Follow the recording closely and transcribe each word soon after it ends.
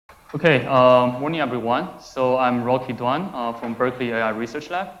Okay, morning everyone. So I'm Duan from Berkeley AI Research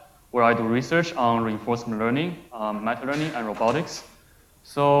Lab, where I do research on reinforcement learning, meta-learning, and robotics.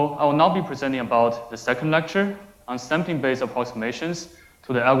 So I will now be presenting about the second lecture on sampling-based approximations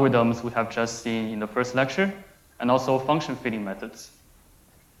to the algorithms we have just seen in the first lecture, and also function fitting methods.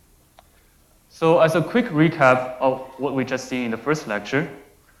 So as a quick recap of what we just seen in the first lecture,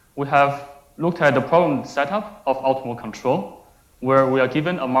 we have looked at the problem setup of optimal control, where we are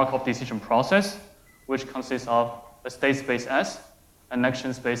given a Markov decision process, which consists of a state space S, an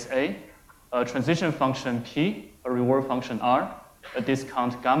action space A, a transition function P, a reward function R, a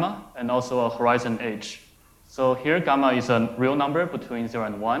discount gamma, and also a horizon H. So here gamma is a real number between 0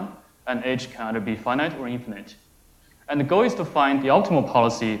 and 1, and H can either be finite or infinite. And the goal is to find the optimal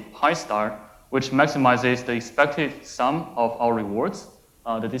policy, pi star, which maximizes the expected sum of our rewards,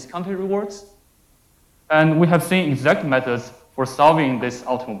 the discounted rewards. And we have seen exact methods for solving this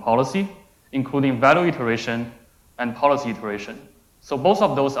optimal policy, including value iteration and policy iteration. So both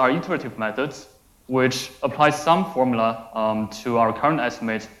of those are iterative methods, which apply some formula to our current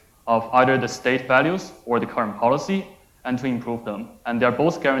estimate of either the state values or the current policy, and to improve them. And they're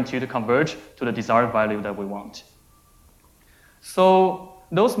both guaranteed to converge to the desired value that we want. So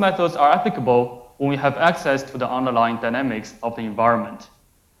those methods are applicable when we have access to the underlying dynamics of the environment.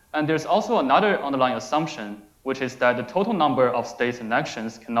 And there's also another underlying assumption, which is that the total number of states and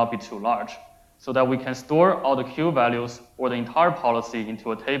actions cannot be too large, so that we can store all the Q values or the entire policy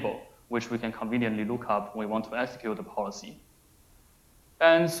into a table, which we can conveniently look up when we want to execute the policy.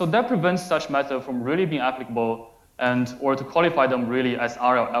 And so that prevents such method from really being applicable or to qualify them really as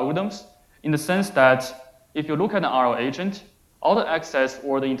RL algorithms, in the sense that if you look at an RL agent, all the access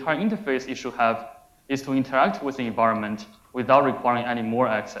or the entire interface it should have is to interact with the environment without requiring any more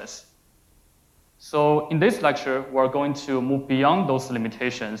access. So in this lecture, we're going to move beyond those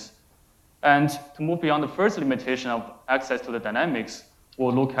limitations. And to move beyond the first limitation of access to the dynamics,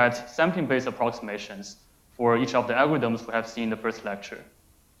 we'll look at sampling-based approximations for each of the algorithms we have seen in the first lecture.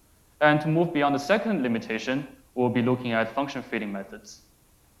 And to move beyond the second limitation, we'll be looking at function fitting methods.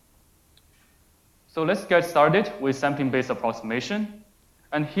 So let's get started with sampling-based approximation.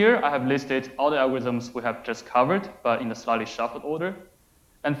 And here I have listed all the algorithms we have just covered, but in a slightly shuffled order.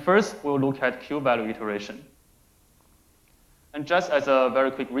 And first, we'll look at Q-value iteration. And just as a very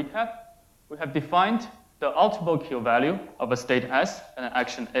quick recap, we have defined the optimal Q-value of a state S and an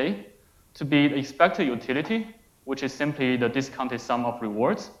action A to be the expected utility, which is simply the discounted sum of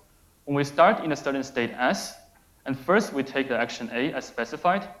rewards, when we start in a certain state S, and first we take the action A as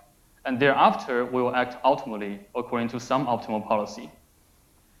specified, and thereafter we will act optimally according to some optimal policy.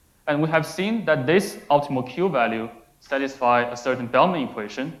 And we have seen that this optimal Q-value satisfy a certain Bellman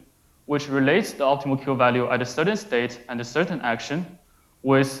equation, which relates the optimal Q-value at a certain state and a certain action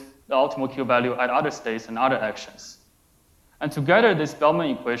with the optimal Q-value at other states and other actions. And together, this Bellman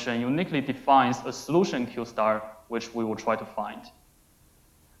equation uniquely defines a solution Q star, which we will try to find.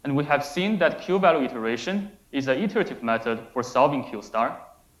 And we have seen that Q-value iteration is an iterative method for solving Q star.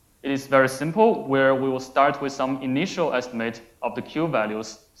 It is very simple, where we will start with some initial estimate of the Q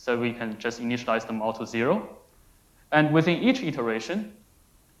values, so we can just initialize them all to 0. And within each iteration,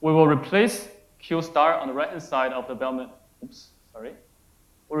 we will replace Q star on the right-hand side of the Bellman,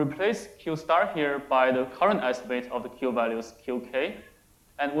 We'll replace Q star here by the current estimate of the Q values Qk,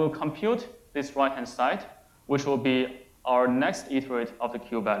 and we'll compute this right-hand side, which will be our next iterate of the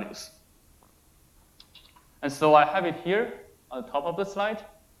Q values. And so I have it here on the top of the slide.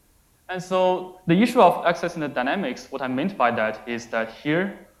 And so the issue of accessing the dynamics, what I meant by that is that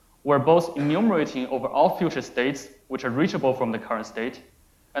here, we're both enumerating over all future states which are reachable from the current state,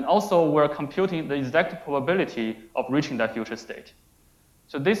 and also we're computing the exact probability of reaching that future state.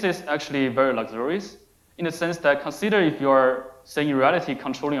 So this is actually very luxurious in the sense that consider if you're, say, in reality,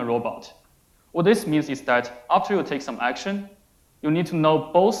 controlling a robot. What this means is that after you take some action, you need to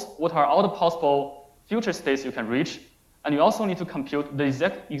know both what are all the possible future states you can reach, and you also need to compute the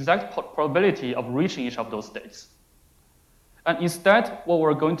exact probability of reaching each of those states. And instead, what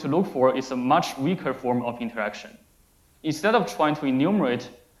we're going to look for is a much weaker form of interaction. Instead of trying to enumerate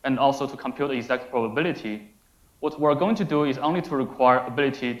and also to compute the exact probability, what we're going to do is only to require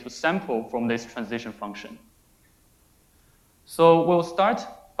ability to sample from this transition function. So we'll start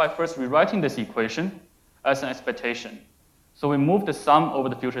by first rewriting this equation as an expectation. So we move the sum over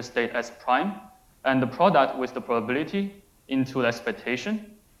the future state as prime, and the product with the probability into the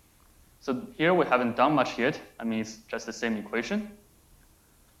expectation. So here we haven't done much yet. I mean, it's just the same equation.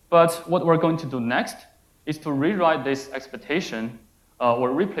 But what we're going to do next is to rewrite this expectation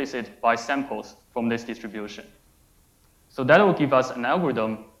or replace it by samples from this distribution. So that will give us an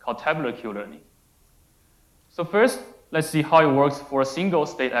algorithm called tabular Q-learning. So first, let's see how it works for a single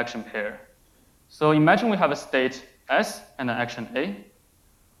state action pair. So imagine we have a state S and an action A.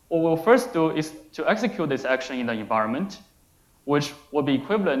 What we'll first do is to execute this action in the environment, which will be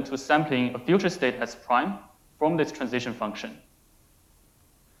equivalent to sampling a future state S prime from this transition function.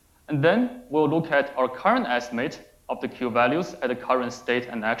 And then we'll look at our current estimate of the Q values at the current state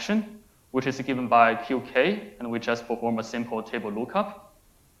and action, which is given by Qk, and we just perform a simple table lookup.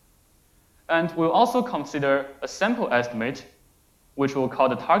 And we'll also consider a sample estimate, which we'll call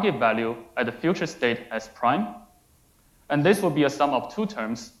the target value at the future state S prime. And this will be a sum of two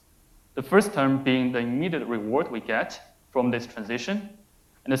terms. The first term being the immediate reward we get from this transition.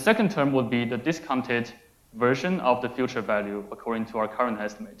 And the second term will be the discounted version of the future value according to our current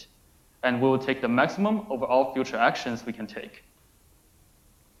estimate. And we will take the maximum over all future actions we can take.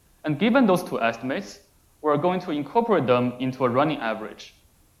 And given those two estimates, we're going to incorporate them into a running average.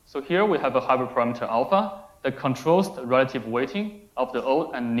 So here we have a hyperparameter alpha that controls the relative weighting of the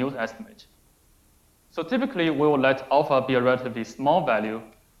old and new estimate. So typically, we will let alpha be a relatively small value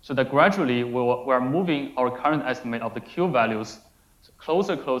so that gradually we are moving our current estimate of the Q values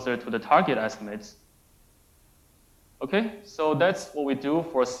closer to the target estimates. Okay, so that's what we do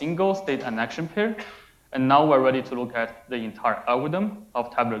for a single state and action pair. And now we're ready to look at the entire algorithm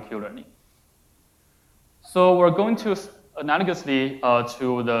of tabular Q-learning. So we're going to, analogously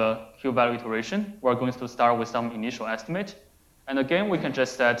to the Q value iteration, we're going to start with some initial estimate. And again, we can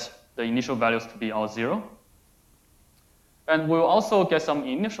just set the initial values to be all 0. And we'll also get some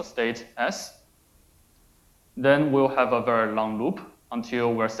initial state S. Then we'll have a very long loop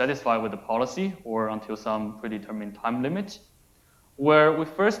until we're satisfied with the policy or until some predetermined time limit, where we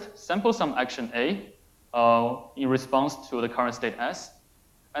first sample some action A in response to the current state S.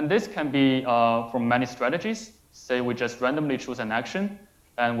 And this can be from many strategies. Say we just randomly choose an action,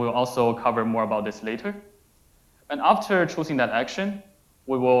 and we'll also cover more about this later. And after choosing that action,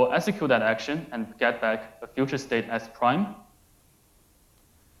 we will execute that action and get back a future state S prime.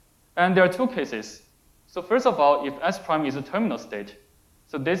 And there are two cases. So first of all, if S prime is a terminal state,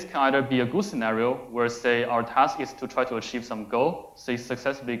 so this can either be a good scenario where, say, our task is to try to achieve some goal, say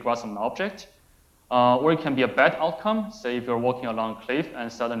successfully grasp an object, or it can be a bad outcome, say if you're walking along a cliff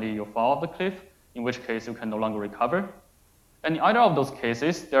and suddenly you fall off the cliff, in which case you can no longer recover. And in either of those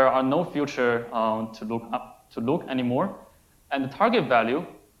cases, there are no future to look anymore, and the target value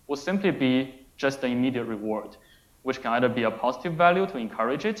will simply be just the immediate reward, which can either be a positive value to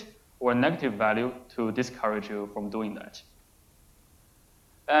encourage it, or a negative value to discourage you from doing that.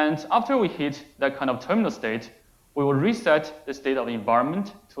 And after we hit that kind of terminal state, we will reset the state of the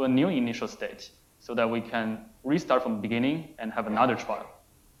environment to a new initial state so that we can restart from the beginning and have another trial.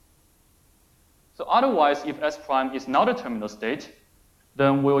 So otherwise, if S prime is not a terminal state,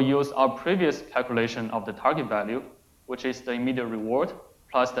 then we'll use our previous calculation of the target value, which is the immediate reward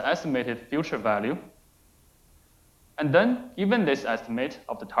plus the estimated future value. And then, given this estimate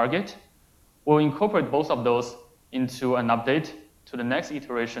of the target, we'll incorporate both of those into an update to the next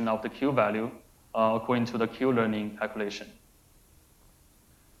iteration of the Q value according to the Q-learning calculation.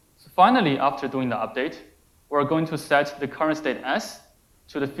 So finally, after doing the update, we're going to set the current state S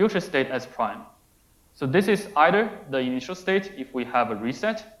to the future state S prime. So this is either the initial state if we have a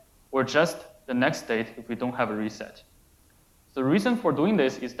reset, or just the next state if we don't have a reset. The reason for doing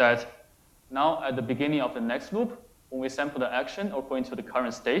this is that now at the beginning of the next loop, when we sample the action according to the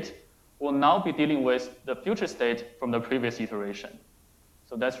current state, we'll now be dealing with the future state from the previous iteration.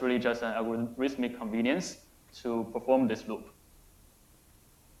 So that's really just an algorithmic convenience to perform this loop.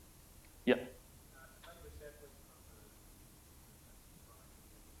 Yeah.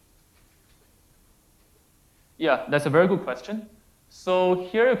 Yeah, that's a very good question. So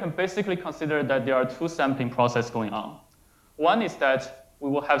here you can basically consider that there are two sampling processes going on. One is that we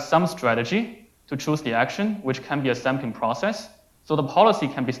will have some strategy to choose the action, which can be a sampling process, so the policy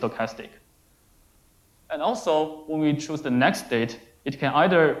can be stochastic. And also, when we choose the next state, it can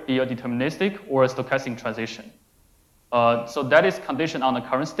either be a deterministic or a stochastic transition. So that is conditioned on the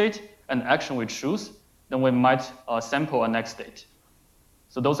current state and action we choose, then we might sample a next state.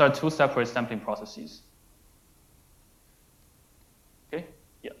 So those are two separate sampling processes. Okay,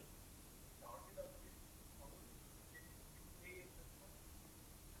 yeah.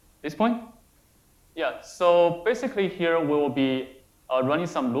 This point? Yeah, so basically here we will be running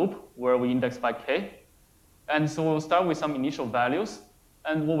some loop where we index by k. And so we'll start with some initial values.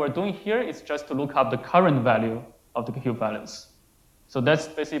 And what we're doing here is just to look up the current value of the Q values. So that's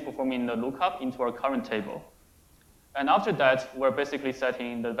basically performing the lookup into our current table. And after that, we're basically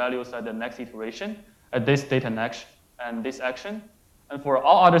setting the values at the next iteration at this date and action, and this action. And for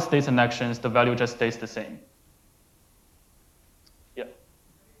all other states and actions, the value just stays the same. Yeah.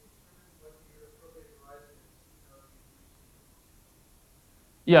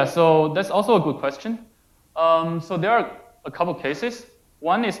 Yeah, so that's also a good question. So there are a couple cases.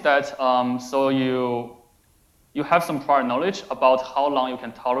 One is that so you have some prior knowledge about how long you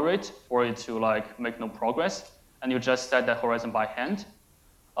can tolerate for it to like make no progress, and you just set that horizon by hand.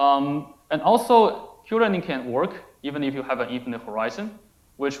 And also, Q-learning can work even if you have an infinite horizon,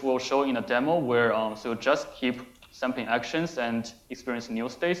 which we'll show in a demo where so you just keep sampling actions and experience new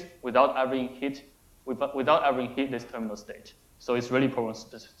states without having hit this terminal state. So it's really problem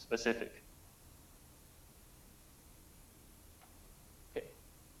specific. Okay.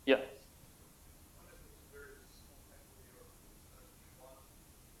 Yeah.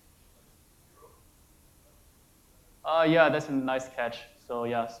 Yeah, that's a nice catch. So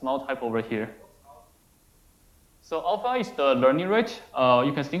yeah, small type over here. So alpha is the learning rate.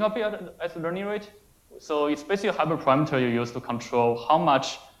 You can think of it as a learning rate. So it's basically a hyperparameter you use to control how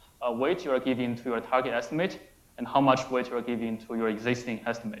much weight you are giving to your target estimate and how much weight you are giving to your existing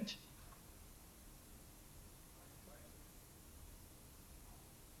estimate.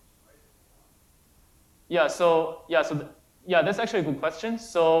 Yeah, that's actually a good question.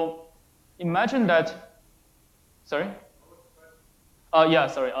 So imagine that, sorry?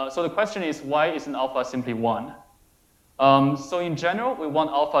 So the question is, why isn't alpha simply 1? So in general, we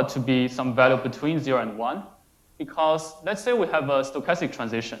want alpha to be some value between 0 and 1, because let's say we have a stochastic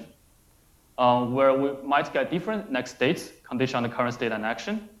transition where we might get different next states conditioned on the current state and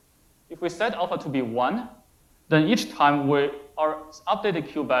action. If we set alpha to be 1, then each time our updated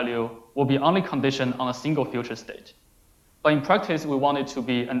Q value will be only conditioned on a single future state. But in practice, we want it to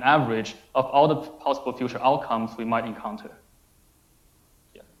be an average of all the possible future outcomes we might encounter.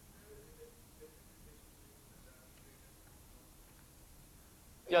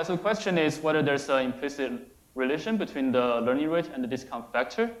 Yeah, so the question is whether there's an implicit relation between the learning rate and the discount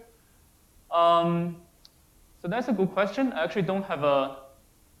factor. So that's a good question. I actually don't have a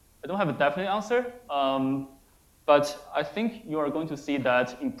definite answer. But I think you are going to see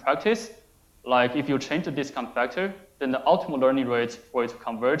that in practice, like if you change the discount factor, then the optimal learning rate for it to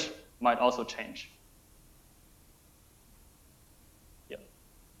converge might also change. Yeah.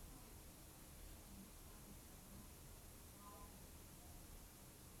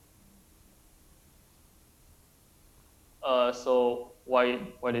 So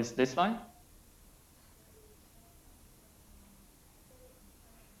what is this line?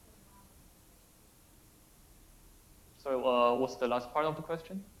 Sorry, what's the last part of the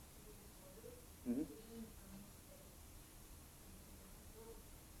question? Mm-hmm.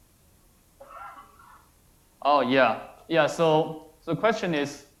 Oh yeah. So the question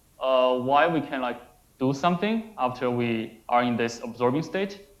is why we can like do something after we are in this absorbing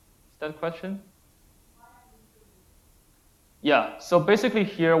state. Is that the question? Yeah. So basically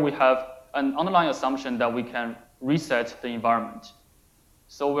here we have an underlying assumption that we can reset the environment.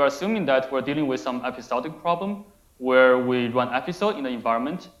 So we're assuming that we're dealing with some episodic problem where we run episode in the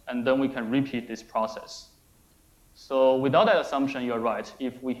environment and then we can repeat this process. So without that assumption, you're right.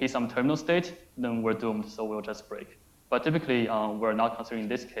 If we hit some terminal state, then we're doomed, so we'll just break. But typically, we're not considering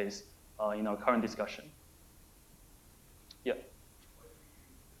this case in our current discussion. Yeah.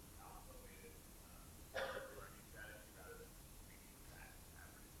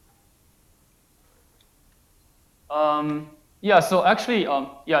 Yeah, so actually,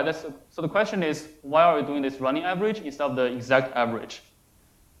 so the question is, why are we doing this running average instead of the exact average?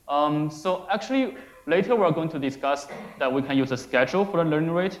 So actually, later we're going to discuss that we can use a schedule for the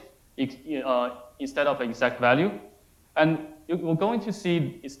learning rate instead of an exact value. And we're going to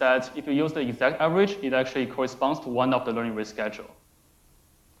see is that if you use the exact average, it actually corresponds to one of the learning rate schedule.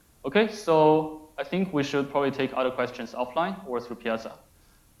 Okay, so I think we should probably take other questions offline or through Piazza.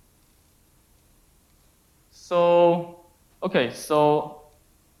 So, okay, so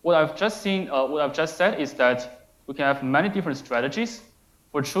what I've just said is that we can have many different strategies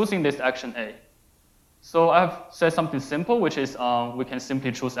for choosing this action A. So I've said something simple, which is we can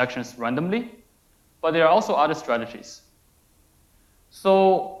simply choose actions randomly, but there are also other strategies.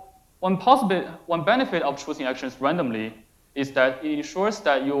 So one benefit of choosing actions randomly is that it ensures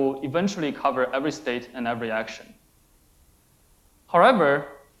that you eventually cover every state and every action. However,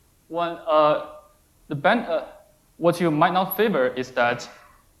 what you might not favor is that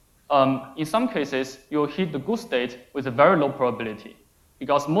in some cases, you'll hit the good state with a very low probability,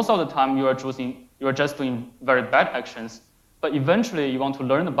 because most of the time you are just doing very bad actions, but eventually you want to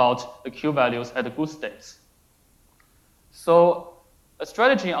learn about the Q values at the good states. So a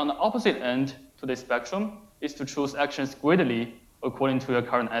strategy on the opposite end to this spectrum is to choose actions greedily according to your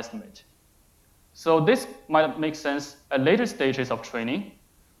current estimate. So this might make sense at later stages of training,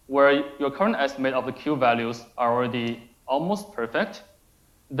 where your current estimate of the Q values are already almost perfect.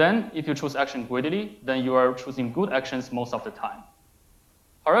 Then if you choose action greedily, then you are choosing good actions most of the time.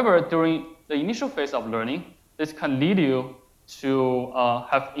 However, during the initial phase of learning, this can lead you to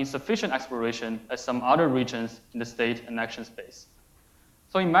have insufficient exploration at some other regions in the state and action space.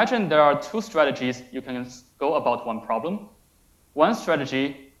 So imagine there are two strategies you can go about one problem. One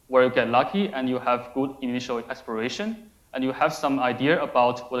strategy where you get lucky and you have good initial exploration, and you have some idea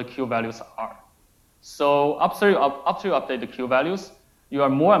about what the Q values are. So after you update the Q values, you are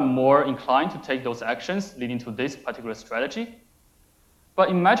more and more inclined to take those actions leading to this particular strategy. But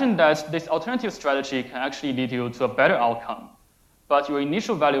imagine that this alternative strategy can actually lead you to a better outcome, but your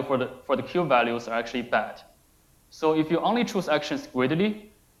initial value for the Q values are actually bad. So if you only choose actions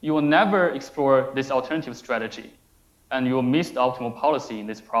greedily, you will never explore this alternative strategy, and you will miss the optimal policy in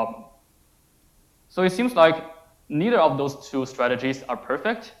this problem. So it seems like neither of those two strategies are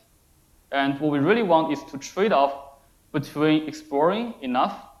perfect, and what we really want is to trade off between exploring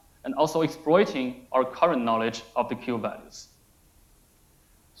enough and also exploiting our current knowledge of the Q values.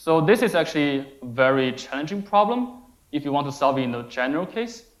 So this is actually a very challenging problem if you want to solve it in the general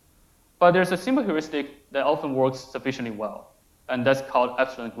case, but there's a simple heuristic that often works sufficiently well, and that's called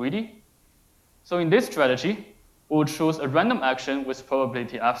epsilon greedy. So in this strategy, we will choose a random action with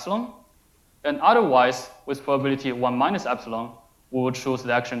probability epsilon, and otherwise, with probability 1 minus epsilon, we will choose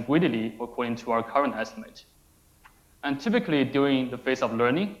the action greedily according to our current estimate. And typically, during the phase of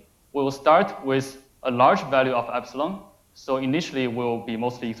learning, we will start with a large value of epsilon. So initially, we will be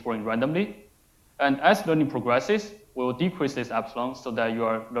mostly exploring randomly. And as learning progresses, we will decrease this epsilon so that you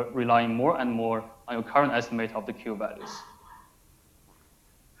are relying more and more on your current estimate of the Q values.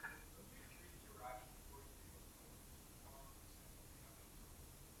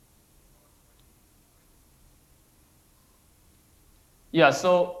 Yeah,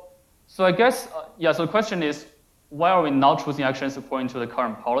 so I guess, so the question is, why are we not choosing actions according to the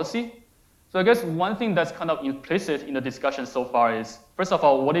current policy? So I guess one thing that's kind of implicit in the discussion so far is, first of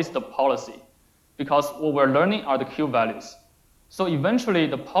all, what is the policy? Because what we're learning are the Q values. So eventually,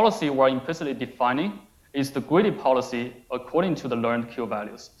 the policy we're implicitly defining is the greedy policy according to the learned Q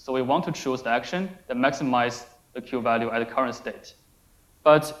values. So we want to choose the action that maximizes the Q value at the current state.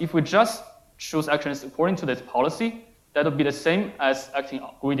 But if we just choose actions according to this policy, that would be the same as acting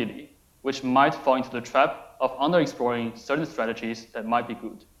greedily, which might fall into the trap of under-exploring certain strategies that might be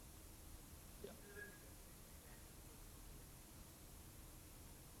good.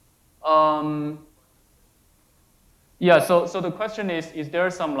 So the question is there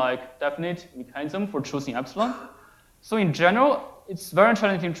some like definite mechanism for choosing epsilon? So in general, it's very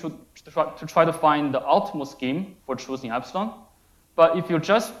challenging to try to find the optimal scheme for choosing epsilon. But if you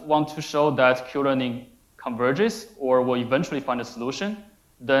just want to show that Q-learning converges or will eventually find a solution,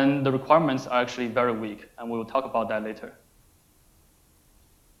 then the requirements are actually very weak, and we will talk about that later.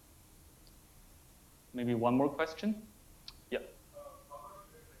 Maybe one more question? Yeah.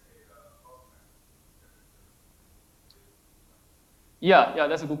 Yeah,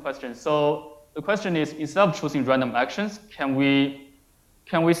 that's a good question. So the question is, instead of choosing random actions, can we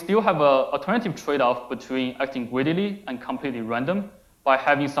still have an alternative trade-off between acting greedily and completely random by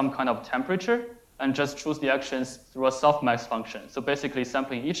having some kind of temperature and just choose the actions through a softmax function? So basically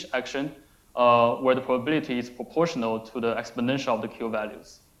sampling each action where the probability is proportional to the exponential of the Q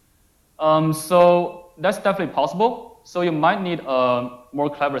values. So that's definitely possible. So you might need a more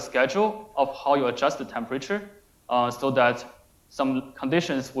clever schedule of how you adjust the temperature so that some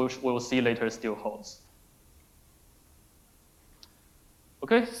conditions which we will see later still holds.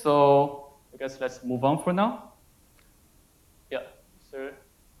 Okay, so I guess let's move on for now. Yeah, sir.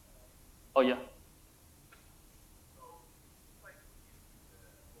 Oh, yeah.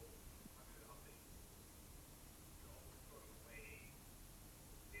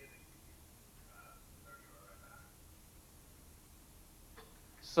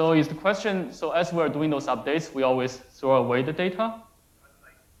 So is the question, so as we're doing those updates, we always throw away the data?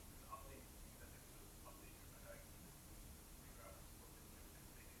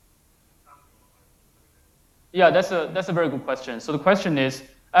 Yeah, that's a very good question. So the question is,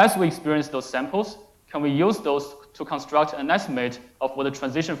 as we experience those samples, can we use those to construct an estimate of what the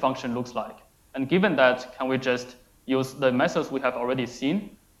transition function looks like? And given that, can we just use the methods we have already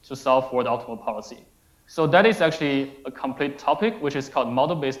seen to solve for the optimal policy? So that is actually a complete topic, which is called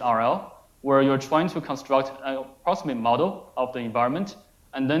model-based RL, where you're trying to construct an approximate model of the environment,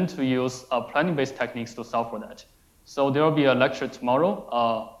 and then to use planning-based techniques to solve for that. So there will be a lecture tomorrow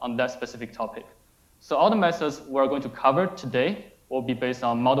on that specific topic. So all the methods we're going to cover today will be based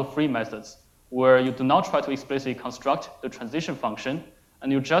on model-free methods, where you do not try to explicitly construct the transition function,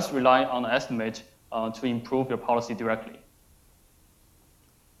 and you just rely on the estimate to improve your policy directly.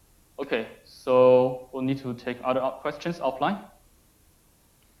 Okay, so we'll need to take other questions offline.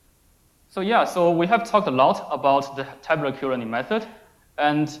 So yeah, so we have talked a lot about the tabular Q-learning method,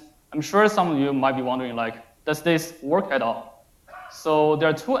 and I'm sure some of you might be wondering, like, does this work at all? So there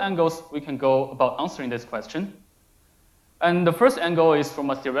are two angles we can go about answering this question. And the first angle is from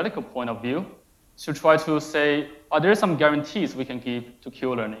a theoretical point of view, to try to say, are there some guarantees we can give to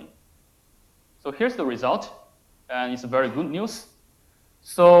Q-learning? So here's the result, and it's very good news.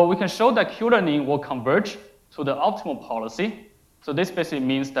 So we can show that Q-learning will converge to the optimal policy. So this basically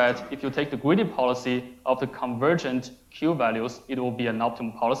means that if you take the greedy policy of the convergent Q values, it will be an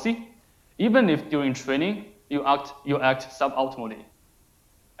optimal policy, even if during training you act suboptimally.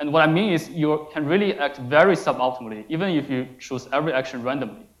 And what I mean is you can really act very suboptimally, even if you choose every action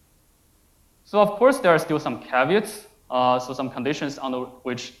randomly. So of course, there are still some caveats, so some conditions under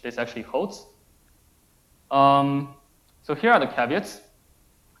which this actually holds. So here are the caveats.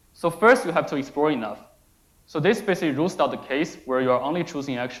 So first, you have to explore enough. So this basically rules out the case where you are only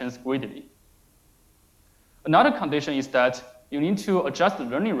choosing actions greedily. Another condition is that you need to adjust the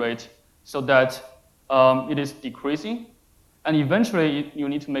learning rate so that it is decreasing, and eventually you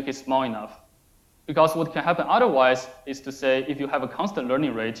need to make it small enough. Because what can happen otherwise is to say if you have a constant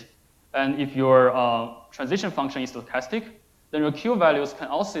learning rate, and if your transition function is stochastic, then your Q values can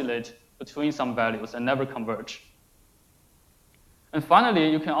oscillate between some values and never converge. And finally,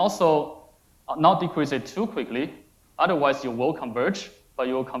 you can also not decrease it too quickly, otherwise you will converge, but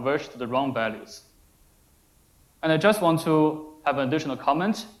you will converge to the wrong values. And I just want to have an additional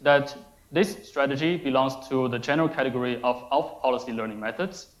comment that this strategy belongs to the general category of off-policy learning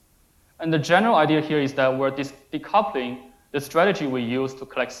methods. And the general idea here is that we're decoupling the strategy we use to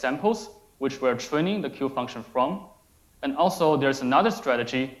collect samples, which we're training the Q function from. And also there's another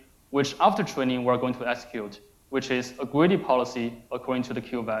strategy, which after training we're going to execute, which is a greedy policy according to the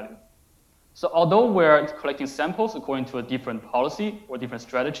Q value. So although we're collecting samples according to a different policy or different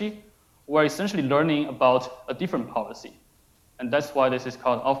strategy, we're essentially learning about a different policy. And that's why this is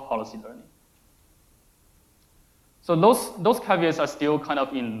called off-policy learning. So those caveats are still kind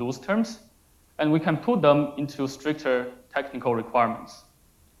of in loose terms, and we can put them into stricter technical requirements.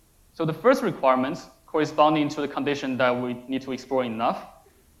 So the first requirements corresponding to the condition that we need to explore enough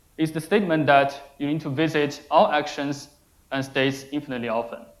is the statement that you need to visit all actions and states infinitely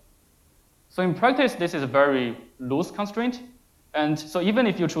often. So in practice, this is a very loose constraint. And so even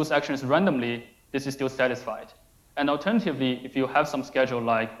if you choose actions randomly, this is still satisfied. And alternatively, if you have some schedule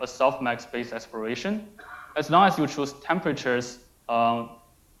like a softmax-based exploration, as long as you choose temperatures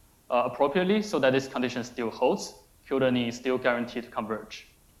appropriately so that this condition still holds, Q-learning is still guaranteed to converge.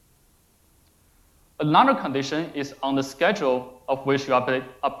 Another condition is on the schedule of which you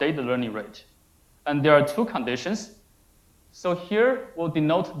update the learning rate. And there are two conditions. So here we'll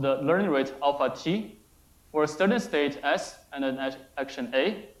denote the learning rate alpha t for a certain state S and an action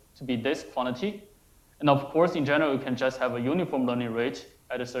A to be this quantity. And of course, in general, you can just have a uniform learning rate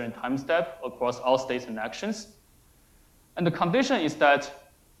at a certain time step across all states and actions. And the condition is that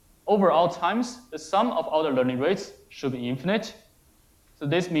over all times, the sum of all the learning rates should be infinite. So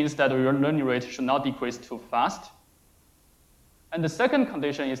this means that your learning rate should not decrease too fast. And the second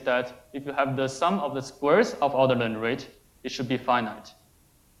condition is that if you have the sum of the squares of all the learning rate, it should be finite.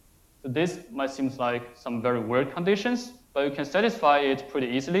 So this might seem like some very weird conditions, but you can satisfy it pretty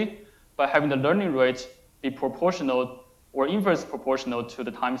easily by having the learning rate be proportional or inverse proportional to the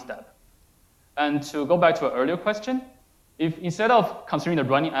time step. And to go back to an earlier question, if instead of considering the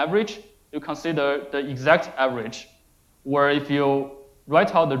running average, you consider the exact average, where if you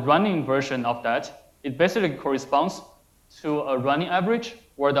write out the running version of that, it basically corresponds to a running average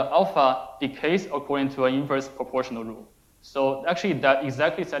where the alpha decays according to an inverse proportional rule. So actually, that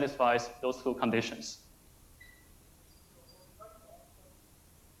exactly satisfies those two conditions.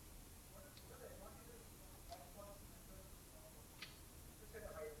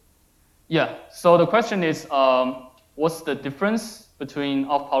 Yeah, so the question is, what's the difference between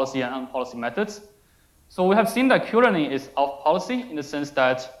off-policy and on-policy methods? So we have seen that Q-learning is off-policy in the sense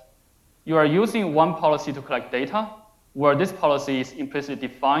that you are using one policy to collect data, where this policy is implicitly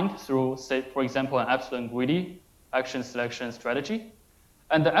defined through, say, for example, an epsilon greedy action selection strategy.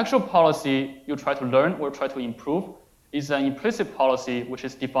 And the actual policy you try to learn or try to improve is an implicit policy which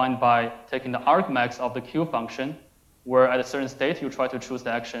is defined by taking the argmax of the Q function, where at a certain state you try to choose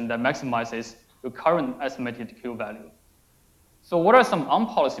the action that maximizes your current estimated Q value. So what are some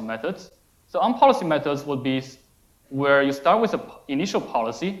on-policy methods? So on-policy methods would be where you start with an initial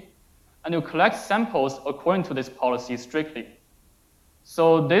policy, and you collect samples according to this policy strictly.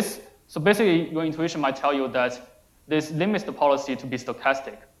 So basically, your intuition might tell you that this limits the policy to be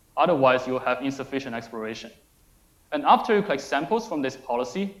stochastic. Otherwise, you'll have insufficient exploration. And after you collect samples from this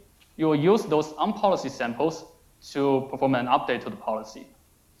policy, you will use those unpolicy samples to perform an update to the policy.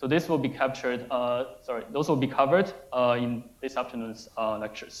 So this will be captured, those will be covered in this afternoon's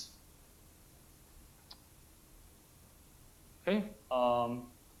lectures. Okay,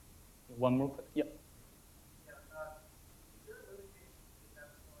 one more, yeah.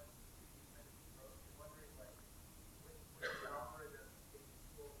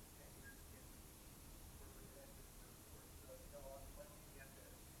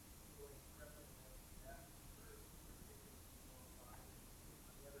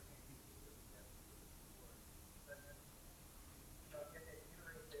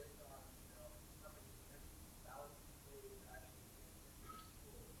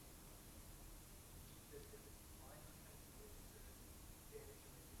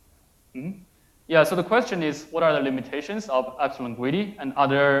 Mm-hmm. Yeah, so the question is, what are the limitations of epsilon greedy and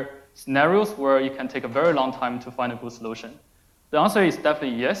other scenarios where it can take a very long time to find a good solution? The answer is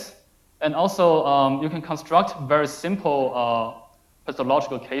definitely yes. And also, you can construct very simple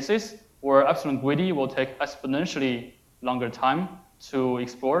pathological cases where epsilon greedy will take exponentially longer time to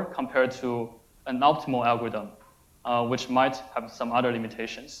explore compared to an optimal algorithm, which might have some other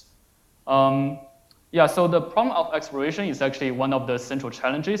limitations. Yeah, so the problem of exploration is actually one of the central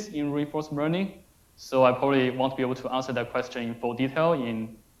challenges in reinforcement learning. So I probably won't be able to answer that question in full detail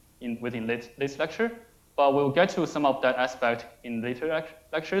within this lecture, but we'll get to some of that aspect in later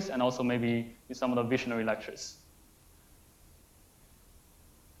lectures and also maybe in some of the visionary lectures.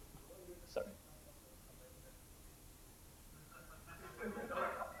 Sorry.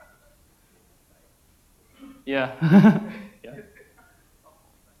 Yeah. Yeah.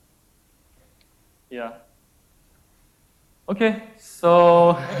 Yeah. Okay,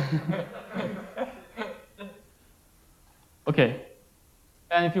 so okay.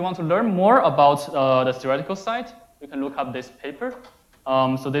 And if you want to learn more about the theoretical side, you can look up this paper.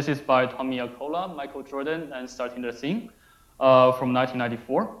 So this is by Tommy Yakola, Michael Jordan, and Satinder Singh from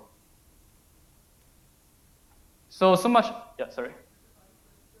 1994. So much, yeah, sorry.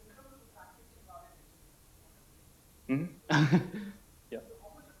 Mm-hmm. Yeah.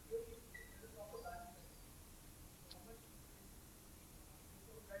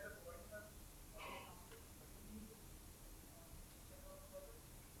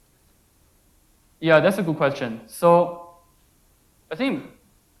 Yeah, that's a good question. So I think,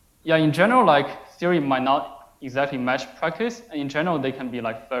 yeah, in general, like theory might not exactly match practice, and in general, they can be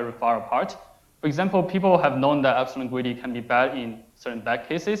like very far apart. For example, people have known that epsilon greedy can be bad in certain bad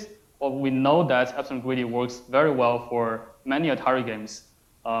cases, or we know that epsilon greedy works very well for many Atari games,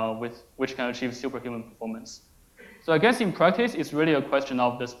 which can achieve superhuman performance. So I guess in practice, it's really a question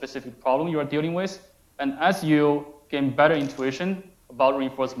of the specific problem you are dealing with, and as you gain better intuition about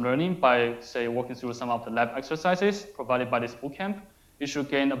reinforcement learning by, say, working through some of the lab exercises provided by this bootcamp, you should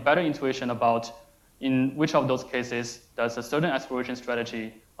gain a better intuition about in which of those cases does a certain exploration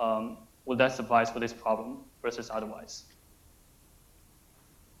strategy will that suffice for this problem versus otherwise.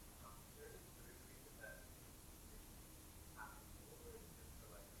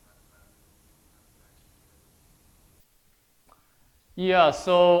 Yeah,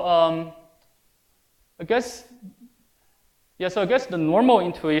 so I guess the normal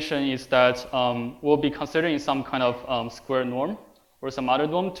intuition is that we'll be considering some kind of square norm or some other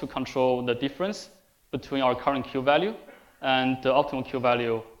norm to control the difference between our current Q value and the optimal Q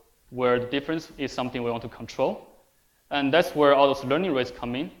value, where the difference is something we want to control. And that's where all those learning rates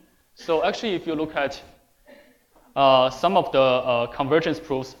come in. So actually, if you look at some of the convergence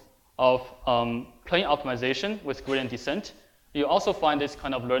proofs of plane optimization with gradient descent, you also find this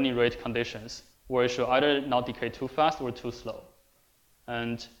kind of learning rate conditions where it should either not decay too fast or too slow.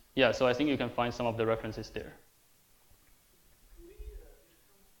 And yeah, so I think you can find some of the references there.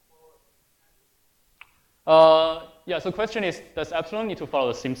 Yeah, so the question is, does epsilon need to follow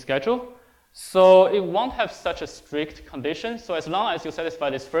the same schedule? So it won't have such a strict condition. So as long as you satisfy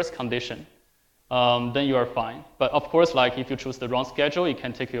this first condition, then you are fine. But of course, like if you choose the wrong schedule, it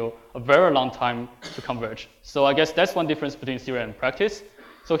can take you a very long time to converge. So I guess that's one difference between theory and practice.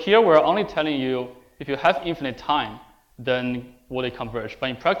 So here we're only telling you if you have infinite time, then will they converge? But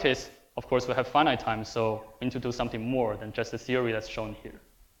in practice, of course, we have finite time, so we need to do something more than just the theory that's shown here.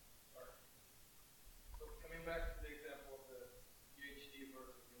 So coming back to the example of the PhD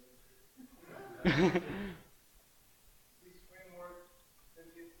versus university. This framework,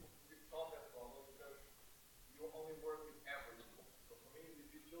 we solve that problem because you only work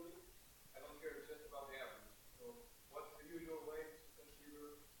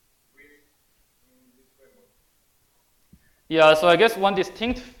Yeah, so I guess one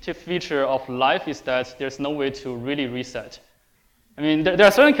distinctive feature of life is that there's no way to really reset. I mean, there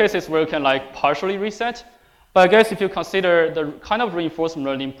are certain cases where you can like partially reset, but I guess if you consider the kind of reinforcement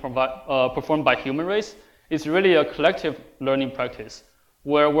learning performed by human race, it's really a collective learning practice,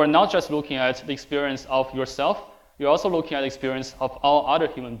 where we're not just looking at the experience of yourself, you're also looking at the experience of all other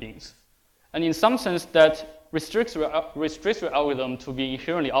human beings. And in some sense, that restricts your algorithm to be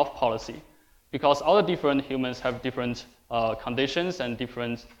inherently off policy, because all the different humans have different conditions and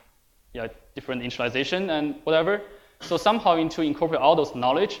different initialization and whatever. So somehow you need to incorporate all those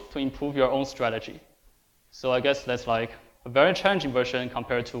knowledge to improve your own strategy. So I guess that's like a very challenging version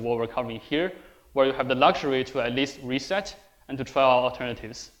compared to what we're covering here, where you have the luxury to at least reset and to try out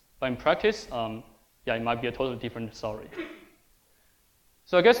alternatives. But in practice, it might be a totally different story.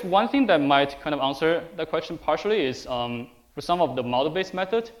 So I guess one thing that might kind of answer that question partially is for some of the model-based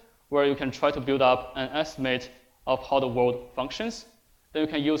method, where you can try to build up an estimate of how the world functions, then you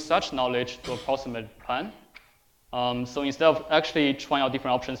can use such knowledge to approximate a plan. So instead of actually trying out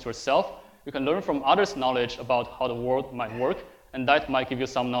different options yourself, you can learn from others' knowledge about how the world might work, and that might give you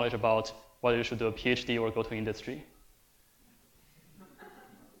some knowledge about whether you should do a PhD or go to industry.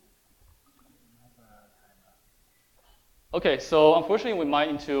 Okay, so unfortunately, we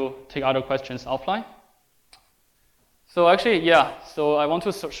might need to take other questions offline. So actually, so I want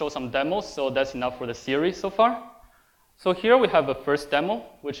to show some demos, so that's enough for the theory so far. So here we have a first demo,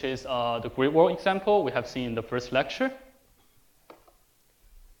 which is the grid world example we have seen in the first lecture.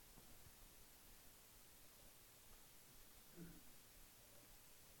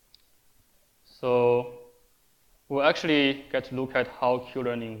 So we'll actually get to look at how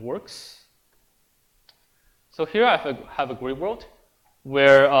Q-learning works. So here I have a grid world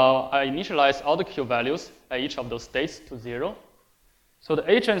where I initialize all the Q values at each of those states to 0. So the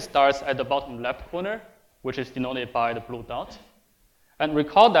agent starts at the bottom left corner, which is denoted by the blue dot. And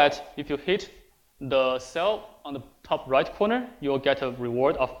recall that if you hit the cell on the top right corner, you'll get a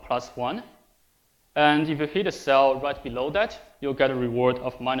reward of +1. And if you hit a cell right below that, you'll get a reward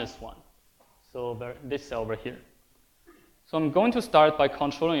of -1. So this cell over here. So I'm going to start by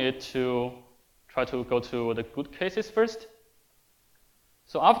controlling it to try to go to the good cases first.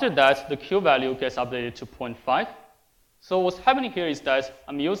 So after that, the Q value gets updated to 0.5. So what's happening here is that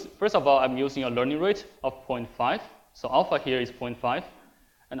first of all, I'm using a learning rate of 0.5. So alpha here is 0.5.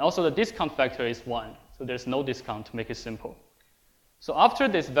 And also the discount factor is 1. So there's no discount to make it simple. So after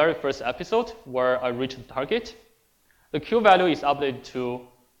this very first episode where I reach the target, the Q value is updated to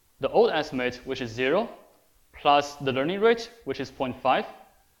the old estimate, which is 0, plus the learning rate, which is 0.5,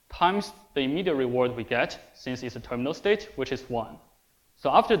 times the immediate reward we get, since it's a terminal state, which is 1. So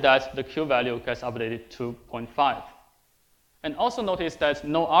after that, the Q value gets updated to 0.5. And also notice that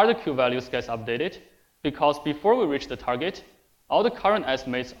no other Q values gets updated, because before we reach the target, all the current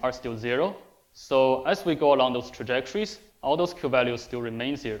estimates are still 0. So as we go along those trajectories, all those Q values still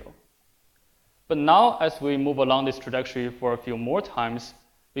remain 0. But now, as we move along this trajectory for a few more times,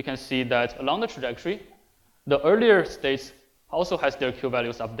 we can see that along the trajectory, the earlier states also has their Q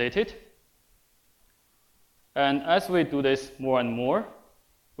values updated. And as we do this more and more,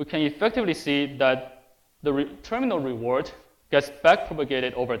 we can effectively see that the terminal reward gets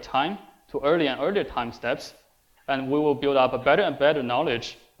backpropagated over time to earlier and earlier time steps, and we will build up a better and better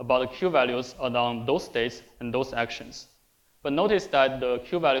knowledge about the Q values along those states and those actions. But notice that the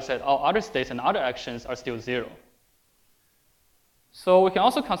Q values at all other states and other actions are still 0. So we can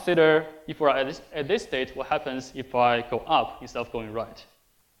also consider, if we're at this state, what happens if I go up instead of going right.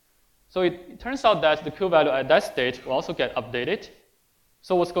 So it turns out that the Q value at that state will also get updated.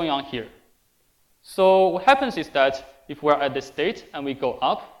 So what's going on here? So what happens is that if we're at this state and we go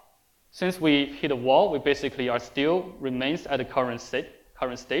up, since we hit a wall, we basically remains at the current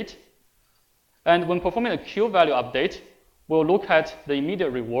state. And when performing a Q value update, we'll look at the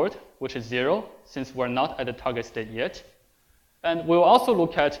immediate reward, which is 0, since we're not at the target state yet. And we'll also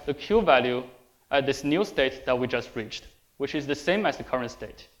look at the Q value at this new state that we just reached, which is the same as the current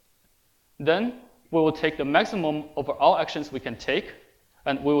state. Then we will take the maximum over all actions we can take,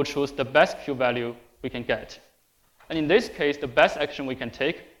 and we will choose the best Q value we can get. And in this case, the best action we can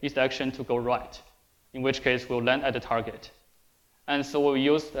take is the action to go right, in which case we'll land at the target. And so we'll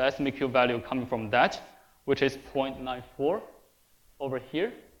use the estimate Q value coming from that, which is 0.94 over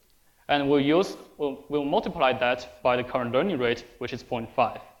here. And we'll multiply that by the current learning rate, which is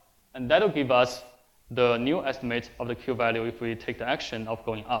 0.5. And that'll give us the new estimate of the Q value if we take the action of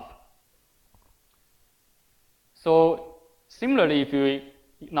going up. So similarly, if we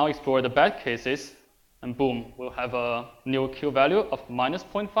now explore the bad cases, and boom, we'll have a new Q value of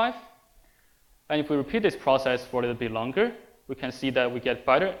 -0.5. And if we repeat this process for a little bit longer, we can see that we get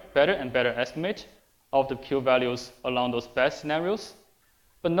better and better estimate of the Q values along those bad scenarios.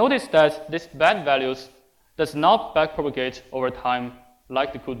 But notice that these bad values does not backpropagate over time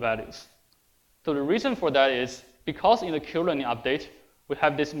like the good values. So the reason for that is because in the Q-learning update, we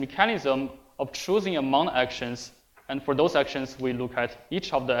have this mechanism of choosing among actions, and for those actions, we look at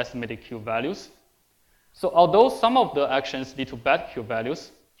each of the estimated Q values. So although some of the actions lead to bad Q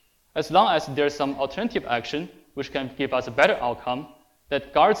values, as long as there's some alternative action which can give us a better outcome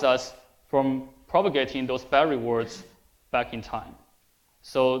that guards us from propagating those bad rewards back in time.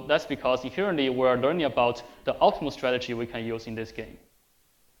 So that's because inherently we're learning about the optimal strategy we can use in this game.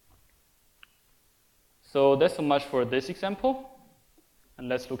 So that's so much for this example. And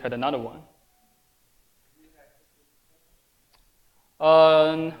let's look at another one.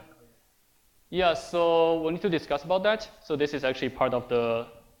 Yeah, so we need to discuss about that. So this is actually part of the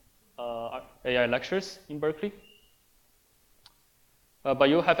AI lectures in Berkeley. But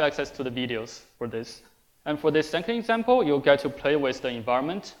you have access to the videos for this. And for this second example, you'll get to play with the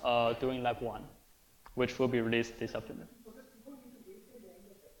environment during lab 1, which will be released this afternoon.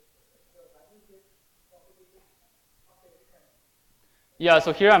 Yeah,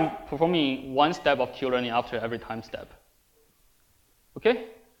 so here I'm performing one step of Q-learning after every time step. Okay,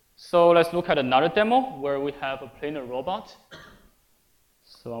 so let's look at another demo where we have a planar robot.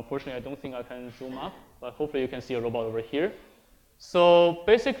 So unfortunately, I don't think I can zoom up, but hopefully you can see a robot over here. So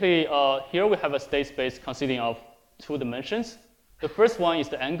basically, here we have a state space consisting of 2 dimensions. The first one is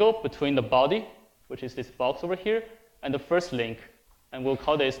the angle between the body, which is this box over here, and the first link, and we'll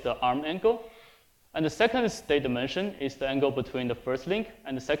call this the arm angle. And the second state dimension is the angle between the first link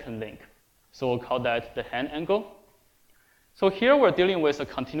and the second link. So we'll call that the hand angle. So here we're dealing with a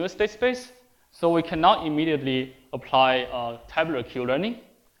continuous state space, so we cannot immediately apply tabular Q-learning.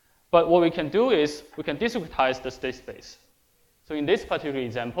 But what we can do is we can discretize the state space. So in this particular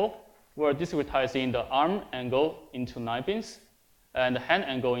example, we're discretizing the arm angle into 9 bins and the hand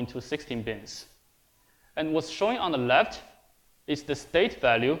angle into 16 bins. And what's showing on the left is the state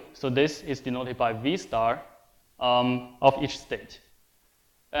value. So this is denoted by V star of each state.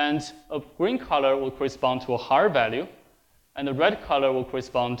 And a green color will correspond to a higher value, and the red color will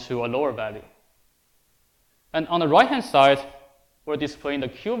correspond to a lower value. And on the right-hand side, we're displaying the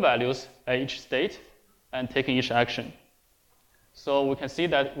Q values at each state and taking each action. So we can see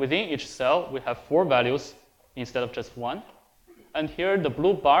that within each cell, we have 4 values instead of just 1. And here, the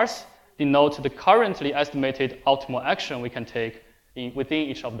blue bars denote the currently estimated optimal action we can take within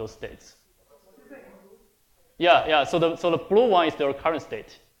each of those states. Yeah, so the blue one is their current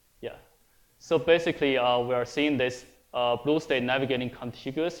state. Yeah. So basically, we are seeing this blue state navigating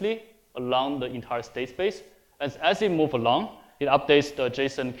contiguously along the entire state space. As it moves along, it updates the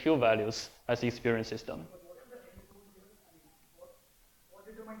adjacent Q values as the experience system.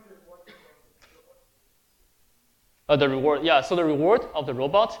 The reward, yeah, so the reward of the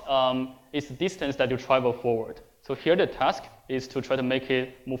robot is the distance that you travel forward. So here the task is to try to make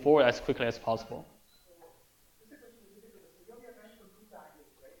it move forward as quickly as possible.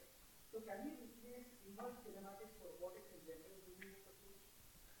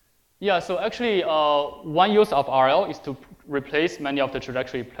 Yeah, so actually one use of RL is to replace many of the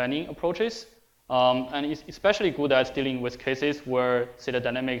trajectory planning approaches. And it's especially good at dealing with cases where, say, the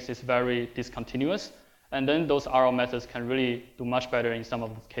dynamics is very discontinuous. And then those RL methods can really do much better in some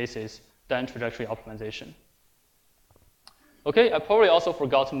of the cases than trajectory optimization. Okay, I probably also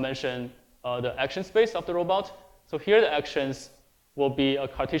forgot to mention the action space of the robot. So here the actions will be a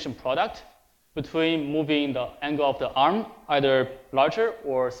Cartesian product between moving the angle of the arm either larger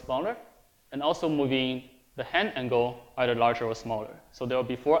or smaller, and also moving the hand angle either larger or smaller. So there will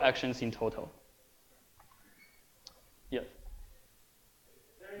be 4 actions in total. Yeah.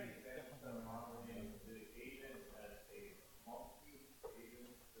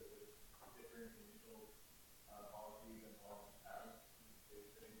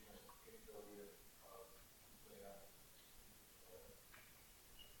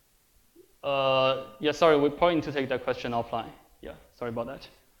 Yeah, sorry, we probably need to take that question offline. Yeah, sorry about that.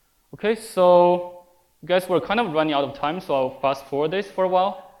 Okay, so I guess we're kind of running out of time, so I'll fast forward this for a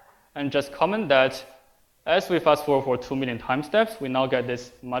while and just comment that as we fast forward for 2 million time steps, we now get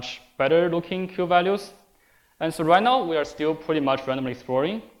this much better looking Q values. And so right now we are still pretty much randomly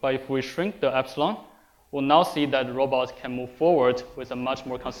exploring, but if we shrink the epsilon, we'll now see that the robot can move forward with a much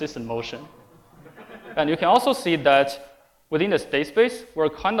more consistent motion. And you can also see that within the state space, we're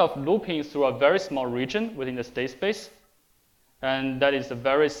kind of looping through a very small region within the state space. And that is a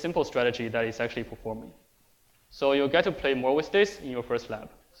very simple strategy that is actually performing. So you'll get to play more with this in your first lab.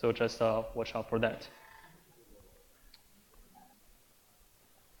 So just watch out for that.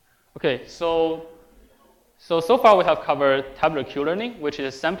 Okay, so far we have covered tabular Q-learning, which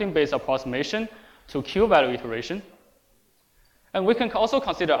is a sampling-based approximation to Q-value iteration. And we can also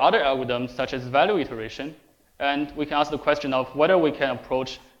consider other algorithms such as value iteration. And we can ask the question of whether we can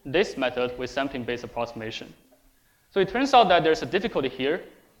approach this method with sampling-based approximation. So it turns out that there's a difficulty here,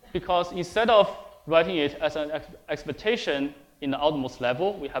 because instead of writing it as an expectation in the outermost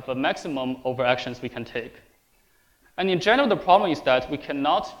level, we have a maximum over actions we can take. And in general, the problem is that we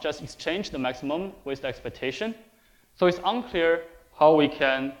cannot just exchange the maximum with the expectation. So it's unclear how we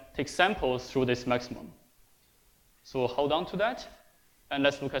can take samples through this maximum. So we'll hold on to that, and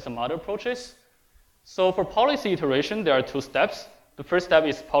let's look at some other approaches. So for policy iteration, there are two steps. The first step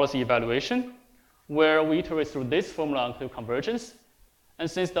is policy evaluation, where we iterate through this formula until convergence. And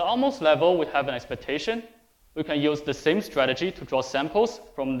since the almost level, we have an expectation, we can use the same strategy to draw samples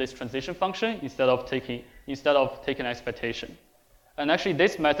from this transition function instead of taking an expectation. And actually,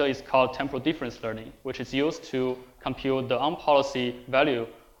 this method is called temporal difference learning, which is used to compute the on-policy value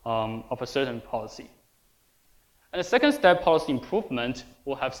of a certain policy. And the second step, policy improvement,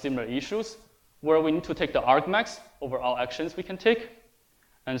 will have similar issues, where we need to take the argmax over all actions we can take.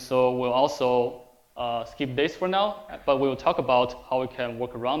 And so we'll also skip this for now, but we will talk about how we can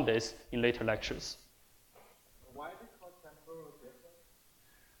work around this in later lectures. Why is it called temporal difference?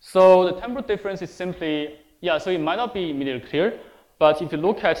 So the temporal difference is simply, so it might not be immediately clear, but if you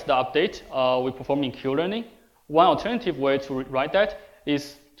look at the update we perform in Q-learning, one alternative way to write that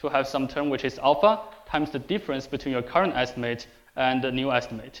is to have some term which is alpha times the difference between your current estimate and the new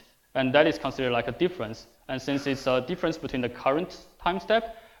estimate. And that is considered like a difference. And since it's a difference between the current time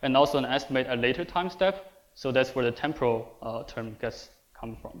step and also an estimate at a later time step, so that's where the temporal term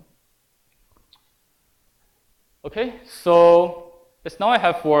comes from. Okay, so this now I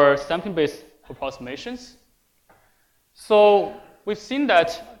have for sampling-based approximations. So we've seen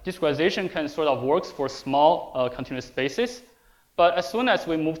that discretization can sort of works for small continuous spaces, but as soon as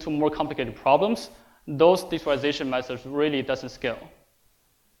we move to more complicated problems, those discretization methods really doesn't scale.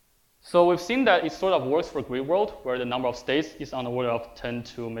 So we've seen that it sort of works for grid world, where the number of states is on the order of 10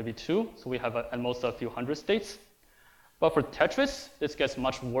 to maybe 2. So we have at most a few hundred states. But for Tetris, this gets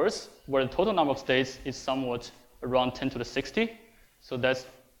much worse, where the total number of states is somewhat around 10 to the 60. So that's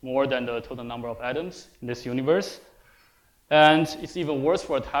more than the total number of atoms in this universe. And it's even worse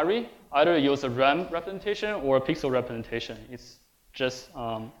for Atari. Either use a RAM representation or a pixel representation. It's just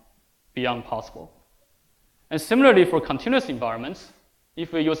beyond possible. And similarly for continuous environments,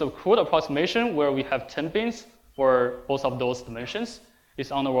 if we use a crude approximation where we have 10 bins for both of those dimensions,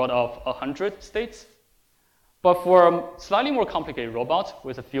 it's on the order of 100 states. But for a slightly more complicated robot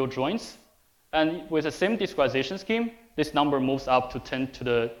with a few joints, and with the same discretization scheme, this number moves up to 10 to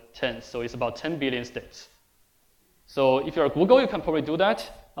the 10th, so it's about 10 billion states. So if you're Google, you can probably do that,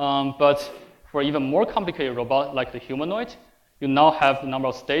 but for even more complicated robot like the humanoid, you now have the number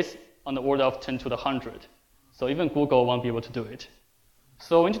of states on the order of 10 to the 100. So even Google won't be able to do it.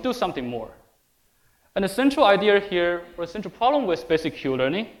 So we need to do something more. And the central idea here, or the central problem with basic Q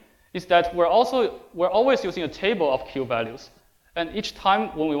learning, is that we're always using a table of Q values. And each time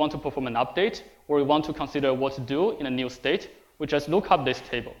when we want to perform an update, or we want to consider what to do in a new state, we just look up this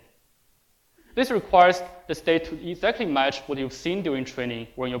table. This requires the state to exactly match what you've seen during training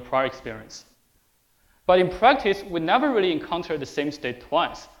or in your prior experience. But in practice, we never really encounter the same state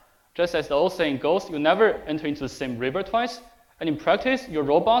twice. Just as the old saying goes, you never enter into the same river twice. And in practice, your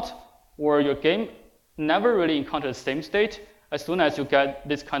robot or your game never really encounter the same state as soon as you get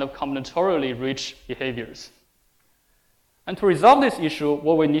this kind of combinatorially rich behaviors. And to resolve this issue,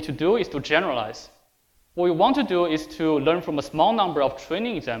 what we need to do is to generalize. What we want to do is to learn from a small number of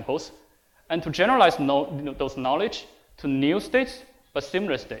training examples and to generalize those knowledge to new states, but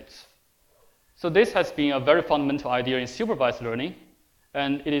similar states. So this has been a very fundamental idea in supervised learning,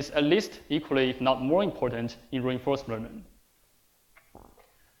 and it is at least equally, if not more important, in reinforced learning.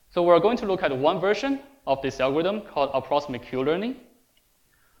 So we're going to look at one version of this algorithm called approximate Q learning,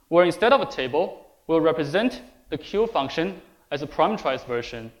 where instead of a table, we'll represent the Q function as a parameterized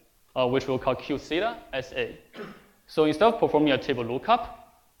version, which we'll call Q theta as A. So instead of performing a table lookup,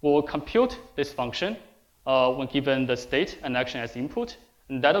 we'll compute this function when given the state and action as input,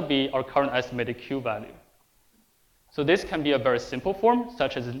 and that'll be our current estimated Q value. So this can be a very simple form,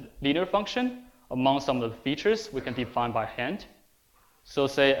 such as a linear function among some of the features we can define by hand. So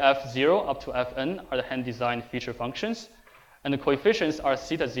say f0 up to fn are the hand-designed feature functions, and the coefficients are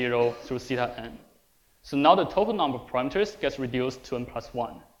theta 0 through theta n. So now the total number of parameters gets reduced to n plus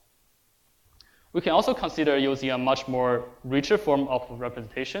 1. We can also consider using a much more richer form of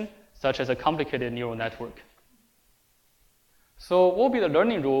representation, such as a complicated neural network. So what will be the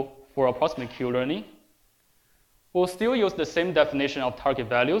learning rule for approximate Q-learning? We'll still use the same definition of target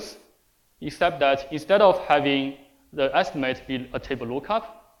values, except that instead of having the estimate be a table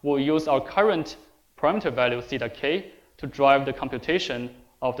lookup, we'll use our current parameter value theta k to drive the computation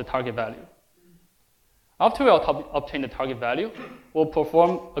of the target value. After we obtain the target value, we'll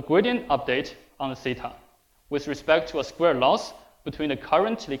perform a gradient update on the theta with respect to a square loss between the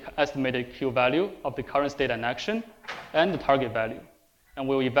currently estimated Q value of the current state in action and the target value. And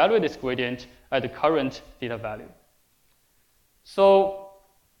we'll evaluate this gradient at the current theta value. So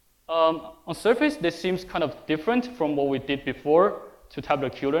on surface, this seems kind of different from what we did before to tabular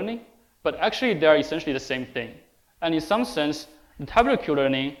Q-learning, but actually they are essentially the same thing. And in some sense, the tabular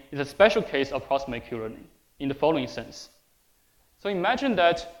Q-learning is a special case of approximate Q-learning in the following sense. So imagine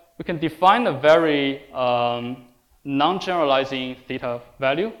that we can define a very non-generalizing theta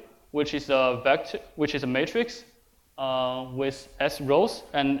value, which is a vector, which is a matrix with S rows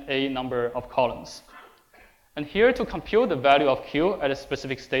and a number of columns. And here, to compute the value of Q at a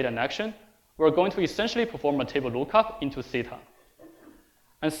specific state and action, we're going to essentially perform a table lookup into theta.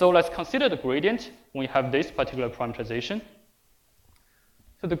 And so let's consider the gradient when we have this particular parameterization.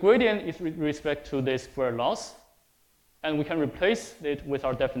 So the gradient is with respect to this square loss, and we can replace it with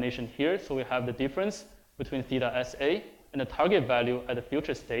our definition here. So we have the difference between theta SA and the target value at the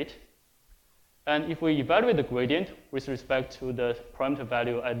future state. And if we evaluate the gradient with respect to the parameter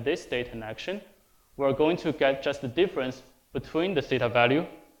value at this state in action, we're going to get just the difference between the theta value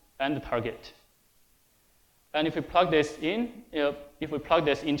and the target. And if we plug this in, if we plug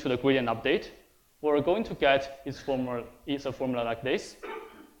this into the gradient update, what we're going to get is a formula like this.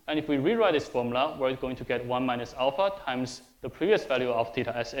 And if we rewrite this formula, we're going to get 1 minus alpha times the previous value of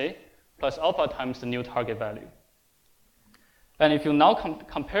theta SA plus alpha times the new target value. And if you now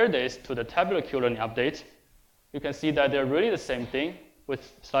compare this to the tabular Q-learning update, you can see that they're really the same thing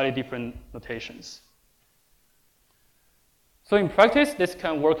with slightly different notations. So in practice, this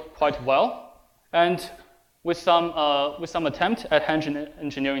can work quite well. And with some attempt at hand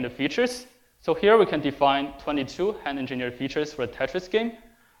engineering the features, so here we can define 22 hand-engineered features for a Tetris game,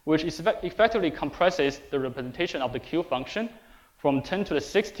 which effectively compresses the representation of the Q function from 10 to the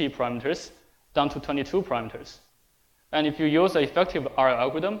 60 parameters down to 22 parameters. And if you use an effective R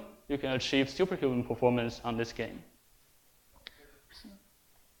algorithm, you can achieve superhuman performance on this game.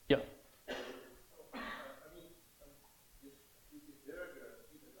 Yeah.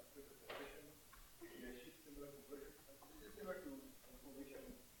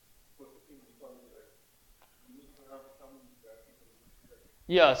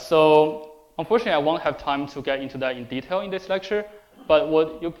 Yeah, so unfortunately, I won't have time to get into that in detail in this lecture.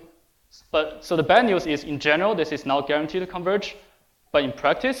 So the bad news is, in general, this is not guaranteed to converge. But in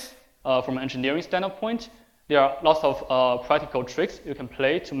practice, from an engineering standpoint, there are lots of practical tricks you can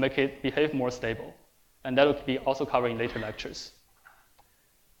play to make it behave more stable. And that will be also covered in later lectures.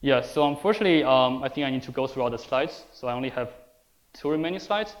 Yeah, so unfortunately, I think I need to go through all the slides. So I only have 2 remaining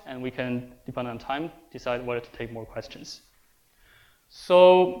slides, and we can, depending on time, decide whether to take more questions.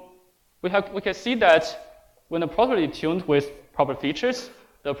 So we can see that when properly tuned with proper features,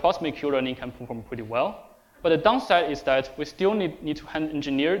 the approximate Q-learning can perform pretty well. But the downside is that we still need to hand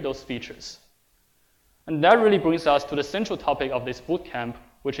engineer those features. And that really brings us to the central topic of this bootcamp,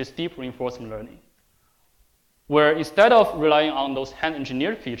 which is deep reinforcement learning, where instead of relying on those hand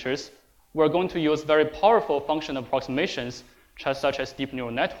engineered features, we're going to use very powerful functional approximations, such as deep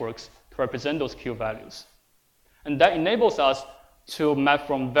neural networks, to represent those Q values. And that enables us to map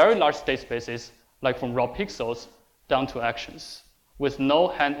from very large state spaces, like from raw pixels, down to actions, with no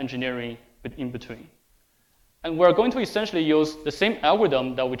hand engineering in between. And we're going to essentially use the same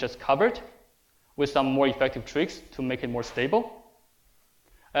algorithm that we just covered with some more effective tricks to make it more stable.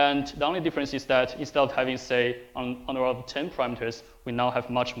 And the only difference is that instead of having, say, on the order of 10 parameters, we now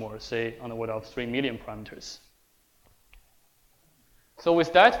have much more, say, on the order of 3 million parameters. So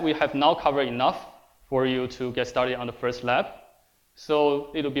with that, we have now covered enough for you to get started on the first lab.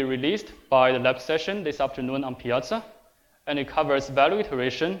 So it will be released by the lab session this afternoon on Piazza. And it covers value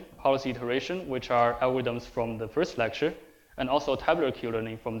iteration, policy iteration, which are algorithms from the first lecture, and also tabular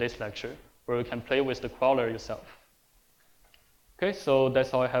Q-learning from this lecture, where you can play with the crawler yourself. Okay, so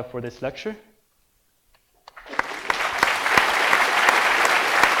that's all I have for this lecture.